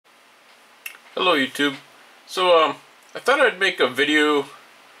Hello YouTube. I thought I'd make a video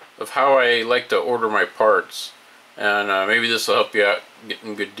of how I like to order my parts, and maybe this will help you out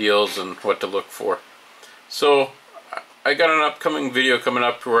getting good deals and what to look for. So I got an upcoming video coming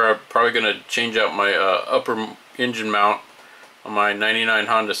up where I'm probably going to change out my upper engine mount on my 99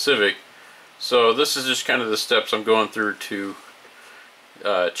 Honda Civic. So this is just kind of the steps I'm going through to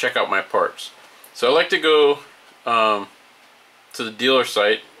check out my parts. So I like to go to the dealer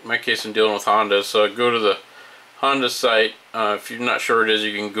site. In my case, I'm dealing with Honda, so I go to the Honda site. If you're not sure what it is,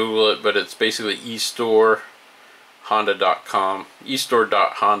 you can Google it, but it's basically eStoreHonda.com,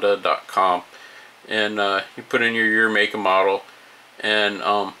 eStore.honda.com, and you put in your year, make, and model. And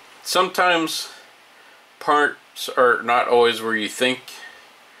sometimes parts are not always where you think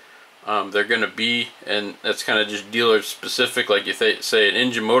they're going to be, and that's kind of just dealer specific. Like you say an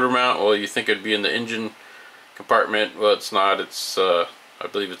engine motor mount, well, you think it'd be in the engine compartment. Well, it's not. It's I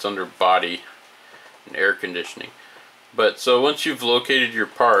believe it's under body and air conditioning. But so once you've located your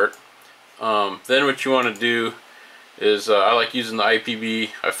part, then what you want to do is I like using the IPB.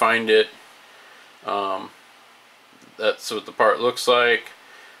 I find it. That's what the part looks like.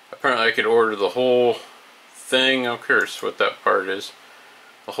 Apparently I could order the whole thing. I'm curious what that part is.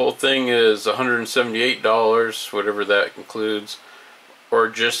 The whole thing is $178, whatever that includes, or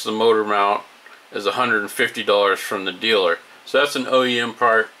just the motor mount is $150 from the dealer. So that's an OEM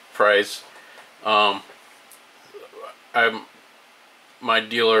part price. My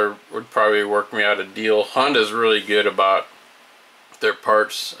dealer would probably work me out a deal. Honda's really good about their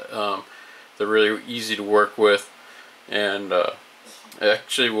parts. They're really easy to work with, and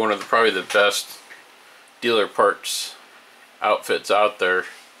actually one of probably the best dealer parts outfits out there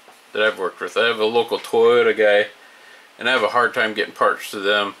that I've worked with. I have a local Toyota guy, and I have a hard time getting parts to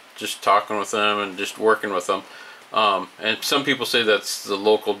them, just talking with them and just working with them. And some people say that's the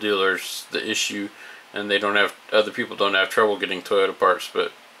local dealers the issue, and they don't have, other people don't have trouble getting Toyota parts,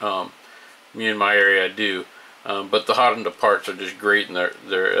 but me in my area I do. But the Honda parts are just great, and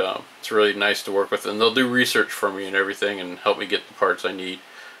it's really nice to work with, and they'll do research for me and everything and help me get the parts I need,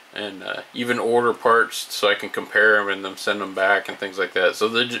 and even order parts so I can compare them and then send them back and things like that. So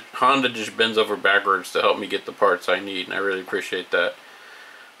the Honda just bends over backwards to help me get the parts I need, and I really appreciate that.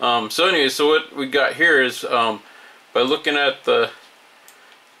 So anyway, so what we got here is by looking at the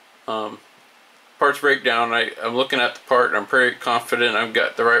parts breakdown, I'm looking at the part and I'm pretty confident I've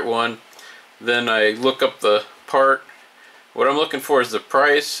got the right one. Then I look up the part. What I'm looking for is the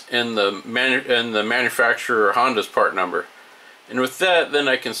price and the manufacturer Honda's part number. And with that, then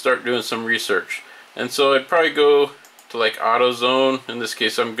I can start doing some research. And so I'd probably go to like AutoZone. In this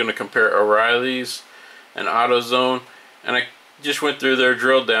case, I'm going to compare O'Reilly's and AutoZone. And I just went through there,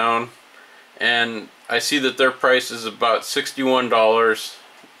 drilled down, and I see that their price is about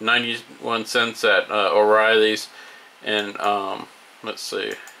 $61.91 at O'Reilly's, and let's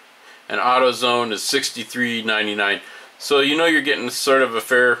see, and AutoZone is $63.99. So you know you're getting sort of a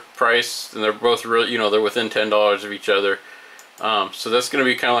fair price, and they're both really, they're within $10 of each other. So that's going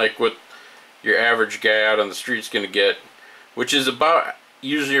to be kind of like what your average guy out on the street is going to get, which is about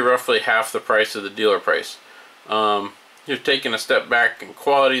usually roughly half the price of the dealer price. You're taking a step back in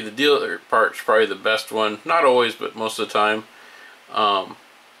quality. The dealer part's probably the best one, not always, but most of the time.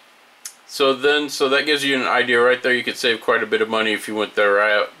 So that gives you an idea right there. You could save quite a bit of money if you went the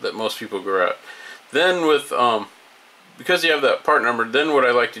route that most people go out. Then with because you have that part number, then what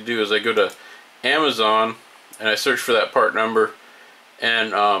I like to do is I go to Amazon and I search for that part number,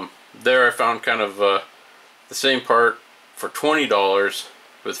 and there I found kind of the same part for $20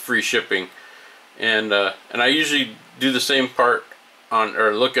 with free shipping. And I usually do the same part on,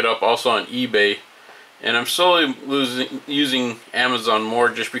 or look it up also on eBay, and I'm slowly using Amazon more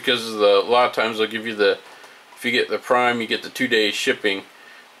just because of a lot of times they'll give you if you get the Prime, you get the 2-day shipping,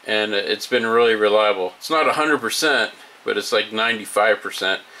 and it's been really reliable. It's not 100%, but it's like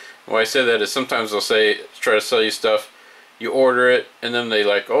 95%. Why I say that is sometimes they'll try to sell you stuff, you order it, and then they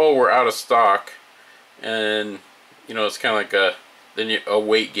like, oh, we're out of stock, and it's kind of like a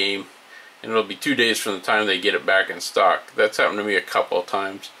wait game. And it'll be 2 days from the time they get it back in stock. That's happened to me a couple of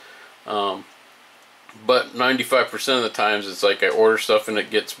times. But 95% of the times it's like I order stuff and it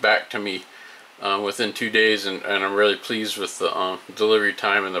gets back to me within 2 days, and I'm really pleased with the delivery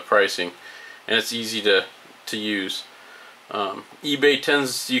time and the pricing. And it's easy to use. eBay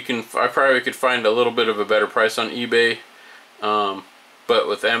tends, I probably could find a little bit of a better price on eBay. But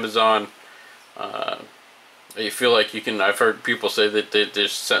with Amazon, you feel like you can. I've heard people say that they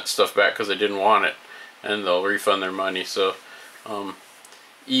just sent stuff back because they didn't want it, and they'll refund their money. So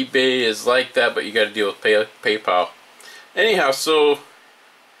eBay is like that, but you got to deal with PayPal. Anyhow, so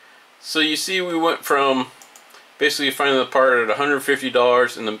So you see we went from basically finding the part at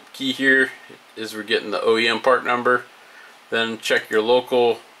 $150, and the key here is we're getting the OEM part number. Then check your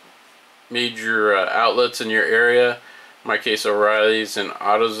local major outlets in your area. In my case, O'Reilly's and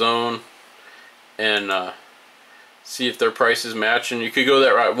AutoZone, and see if their prices match. And you could go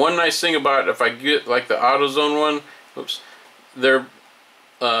that route. One nice thing about it, if I get like the AutoZone one, oops,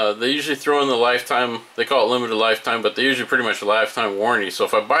 they usually throw in the lifetime, they call it limited lifetime, but they usually pretty much a lifetime warranty. So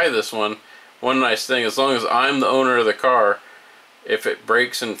if I buy this one nice thing, as long as I'm the owner of the car, if it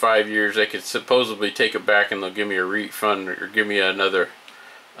breaks in 5 years, they could supposedly take it back and they'll give me a refund or give me another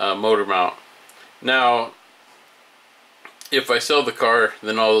motor mount. Now, if I sell the car,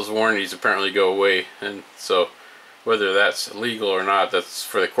 then all those warranties apparently go away, and so whether that's legal or not, that's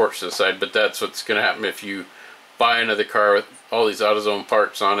for the courts to decide. But that's what's going to happen if you buy another car with all these AutoZone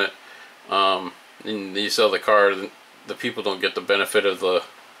parts on it, and you sell the car, then the people don't get the benefit of the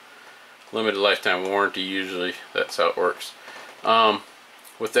limited lifetime warranty. Usually that's how it works.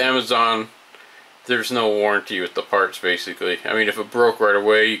 With Amazon, there's no warranty with the parts, basically. I mean, if it broke right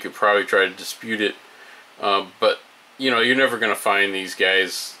away, you could probably try to dispute it, but you know, you're never going to find these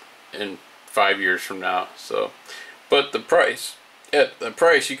guys in 5 years from now. So, but the price, at the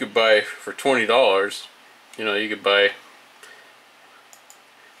price you could buy for $20, you know, you could buy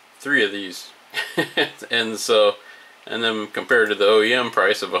 3 of these. And so, and then compared to the OEM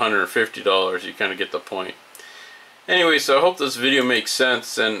price of $150, you kind of get the point. Anyway, so I hope this video makes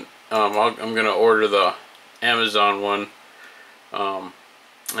sense, and I'm going to order the Amazon one.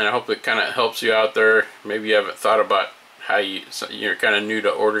 And I hope it kind of helps you out there. Maybe you haven't thought about how you're kind of new to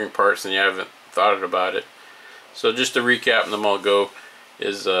ordering parts and you haven't thought about it. So just to recap, and then I'll go,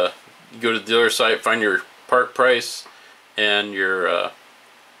 is you go to the dealer site, find your part price and your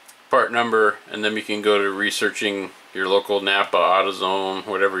part number, and then you can go to researching your local Napa, AutoZone,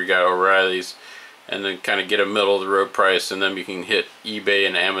 whatever you got, O'Reilly's, and then kind of get a middle of the road price, and then you can hit eBay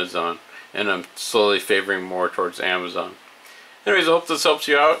and Amazon. And I'm slowly favoring more towards Amazon. Anyways, I hope this helps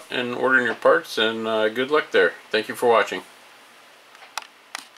you out in ordering your parts, and good luck there. Thank you for watching.